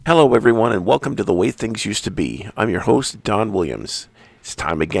Hello, everyone, and welcome to The Way Things Used to Be. I'm your host, Don Williams. It's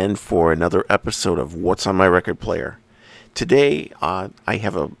time again for another episode of What's on My Record Player. Today, I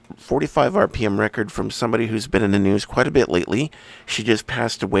have a 45 RPM record from somebody who's been in the news quite a bit lately. She just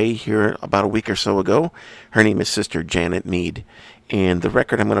passed away here about a week or so ago. Her name is Sister Janet Mead. And the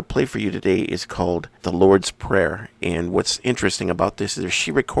record I'm going to play for you today is called The Lord's Prayer. And what's interesting about this is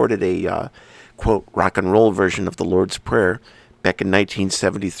she recorded a, quote, rock and roll version of The Lord's Prayer back in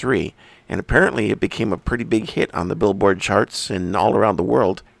 1973, and apparently it became a pretty big hit on the Billboard charts and all around the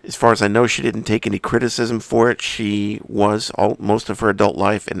world. As far as I know, she didn't take any criticism for it. She was most of her adult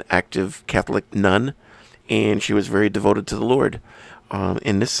life an active Catholic nun, and she was very devoted to the Lord.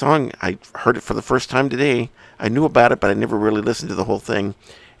 In this song, I heard it for the first time today. I knew about it, but I never really listened to the whole thing.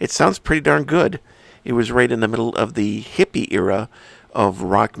 It sounds pretty darn good. It was right in the middle of the hippie era of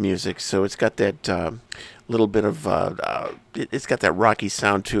rock music, so it's got that little bit of it's got that rocky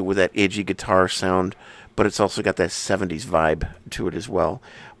sound to it with that edgy guitar sound, but it's also got that 70s vibe to it as well.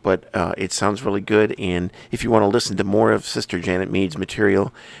 But it sounds really good, and if you want to listen to more of Sister Janet Mead's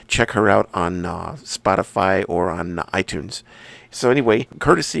material, check her out on Spotify or on iTunes. So anyway,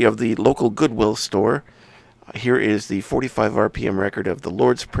 courtesy of the local Goodwill store, here is the 45 RPM record of The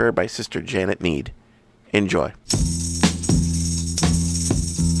Lord's Prayer by Sister Janet Mead. Enjoy.